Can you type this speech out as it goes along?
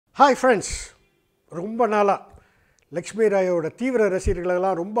Hi friends, ரொம்ப நாளா லக்ஷ்மி ராயோட தீவிர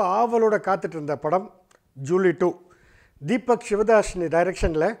ரசிகர்களெல்லாம் ரொம்ப ஆவலோட காத்துட்டு இருந்த படம் ஜூலி 2. தீபக் ஷிவதாசனி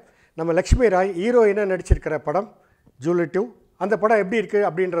டைரக்ஷனில் நம்ம லக்ஷ்மி ராய் ஹீரோயினாக நடிச்சிருக்கிற படம் ஜூலி 2. அந்த படம் எப்படி இருக்குது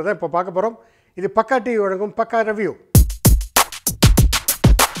அப்படின்றத இப்போ பார்க்க போகிறோம். இது பக்கா டிவி வழங்கும் பக்கா ரிவ்யூ.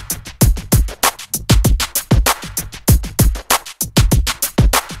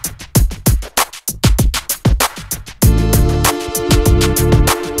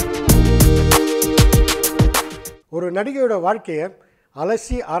 ஒரு நடிகையோட வாழ்க்கையை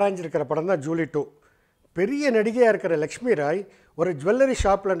அலசி ஆராய்ஞ்சிருக்கிற படம் தான் ஜூலி 2. பெரிய நடிகையாக இருக்கிற லக்ஷ்மி ராய் ஒரு ஜுவல்லரி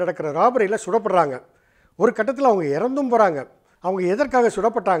ஷாப்பில் நடக்கிற ராபரியில் சுடப்படுறாங்க. ஒரு கட்டத்தில் அவங்க இறந்தும் போகிறாங்க. அவங்க எதற்காக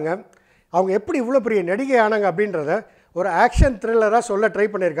சுடப்பட்டாங்க, அவங்க எப்படி இவ்வளோ பெரிய நடிகை ஆனாங்க அப்படின்றத ஒரு ஆக்ஷன் த்ரில்லராக சொல்ல ட்ரை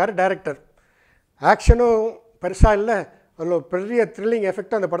பண்ணியிருக்காரு டைரக்டர். ஆக்ஷனும் பெருசாக இல்லை, அதில் ஒரு பெரிய த்ரில்லிங்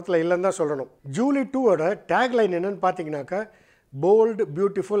எஃபெக்டும் அந்த படத்தில் இல்லைன்னு தான் சொல்லணும். ஜூலி 2ஓட டேக்லைன் என்னென்னு பார்த்தீங்கன்னாக்கா போல்டு,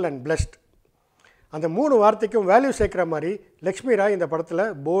 பியூட்டிஃபுல் அண்ட் பிளஸ்ட். அந்த 3 வார்த்தைக்கும் வேல்யூ சேர்க்குற மாதிரி லக்ஷ்மி ராய் இந்த படத்தில்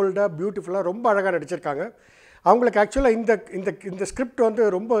போல்டாக, பியூட்டிஃபுல்லாக ரொம்ப அழகாக நடிச்சிருக்காங்க. அவங்களுக்கு ஆக்சுவலாக இந்த இந்த இந்த ஸ்கிரிப்ட் வந்து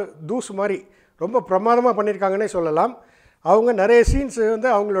ரொம்ப தூசு மாதிரி ரொம்ப பிரமாதமாக பண்ணியிருக்காங்கன்னே சொல்லலாம். அவங்க நிறைய சீன்ஸ் வந்து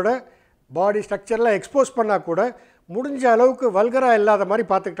அவங்களோட பாடி ஸ்ட்ரக்சர்லாம் எக்ஸ்போஸ் பண்ணால் கூட முடிஞ்ச அளவுக்கு வல்கராக இல்லாத மாதிரி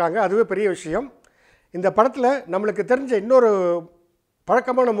பார்த்துக்கிட்டாங்க. அதுவே பெரிய விஷயம். இந்த படத்தில் நம்மளுக்கு தெரிஞ்ச இன்னொரு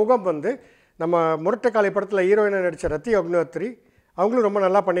பழக்கமான முகம் வந்து நம்ம முரட்டுக்காலை படத்தில் ஹீரோயினாக நடித்த ரத்தி அக்னோத்ரி, அவங்களும் ரொம்ப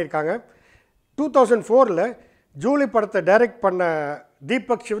நல்லா பண்ணியிருக்காங்க. 2004 ஜூலி படத்தை டைரக்ட் பண்ண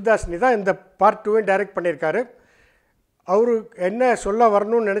தீபக் ஷிவ்தாசனி தான் இந்த பார்ட் 2 டைரக்ட் பண்ணியிருக்காரு. அவரு என்ன சொல்ல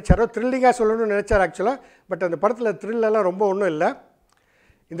வரணும்னு நினச்சாரோ, த்ரில்லிங்காக சொல்லணும்னு நினச்சார் ஆக்சுவலாக. பட் அந்த படத்தில் த்ரில்லெல்லாம் ரொம்ப ஒன்றும் இல்லை.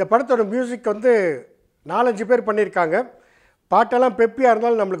 இந்த படத்தோட மியூசிக் வந்து 4-5 பேர் பண்ணியிருக்காங்க. பாட்டெல்லாம் பெப்பியாக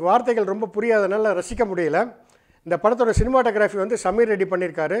இருந்தாலும் நம்மளுக்கு வார்த்தைகள் ரொம்ப புரியாதனால ரசிக்க முடியல. இந்த படத்தோட சினிமாட்டோகிராஃபி வந்து சமீர் ரெட்டி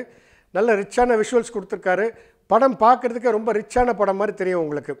பண்ணியிருக்காரு. நல்ல ரிச்சான விஷுவல்ஸ் கொடுத்துருக்காரு. படம் பார்க்குறதுக்கு ரொம்ப ரிச்சான படம் மாதிரி தெரியும்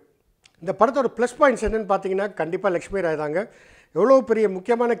உங்களுக்கு. இந்த படத்தோட ப்ளஸ் பாயிண்ட்ஸ் என்னென்னு பார்த்தீங்கன்னா கண்டிப்பாக லக்ஷ்மி ராய் தாங்க. எவ்வளோ பெரிய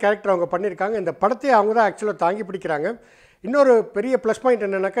முக்கியமான கேரக்டர் அவங்க பண்ணியிருக்காங்க. இந்த படத்தையே அவங்க தான் ஆக்சுவலாக தாங்கி பிடிக்கிறாங்க. இன்னொரு பெரிய ப்ளஸ் பாயிண்ட்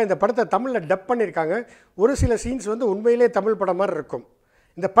என்னென்னாக்கா இந்த படத்தை தமிழில் டப் பண்ணியிருக்காங்க. ஒரு சில சீன்ஸ் வந்து உண்மையிலே தமிழ் படம் மாதிரி இருக்கும்.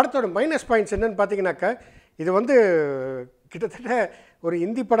 இந்த படத்தோட மைனஸ் பாயிண்ட்ஸ் என்னென்னு பார்த்தீங்கன்னாக்கா இது வந்து கிட்டத்தட்ட ஒரு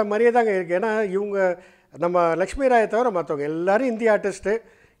ஹிந்தி படம் மாதிரியே தாங்க இருக்குது. ஏன்னா இவங்க நம்ம லக்ஷ்மி ராயை தவிர மற்றவங்க எல்லோரும் ஹிந்தி ஆர்டிஸ்ட்டு,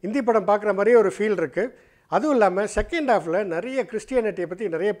 ஹிந்தி படம் பார்க்குற மாதிரியே ஒரு ஃபீல் இருக்குது. அதுவும் இல்லாமல் செகண்ட் ஹாஃபில் நிறைய கிறிஸ்டியானிட்டியை பற்றி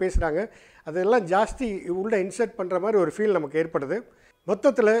நிறைய பேசுகிறாங்க. அதெல்லாம் ஜாஸ்தி உள்ளே இன்சர்ட் பண்ணுற மாதிரி ஒரு ஃபீல் நமக்கு ஏற்படுது.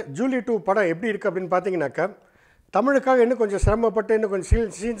 மொத்தத்தில் ஜூலி 2 படம் எப்படி இருக்குது அப்படின்னு பார்த்தீங்கன்னாக்கா தமிழுக்காக இன்னும் கொஞ்சம் சிரமப்பட்டு இன்னும்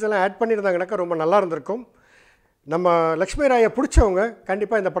கொஞ்சம் சீன்ஸ் எல்லாம் ஆட் பண்ணியிருந்தாங்கனாக்கா ரொம்ப நல்லா இருந்திருக்கும். நம்ம லக்ஷ்மி ராயை பிடிச்சவங்க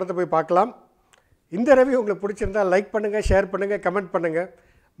கண்டிப்பாக இந்த படத்தை போய் பார்க்கலாம். இந்த ரிவ்யூ உங்களுக்கு பிடிச்சிருந்தால் லைக் பண்ணுங்கள், ஷேர் பண்ணுங்கள், கமெண்ட் பண்ணுங்கள்.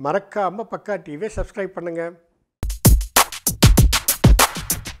 மறக்காமல் பக்கா டிவியை சப்ஸ்கிரைப் பண்ணுங்கள்.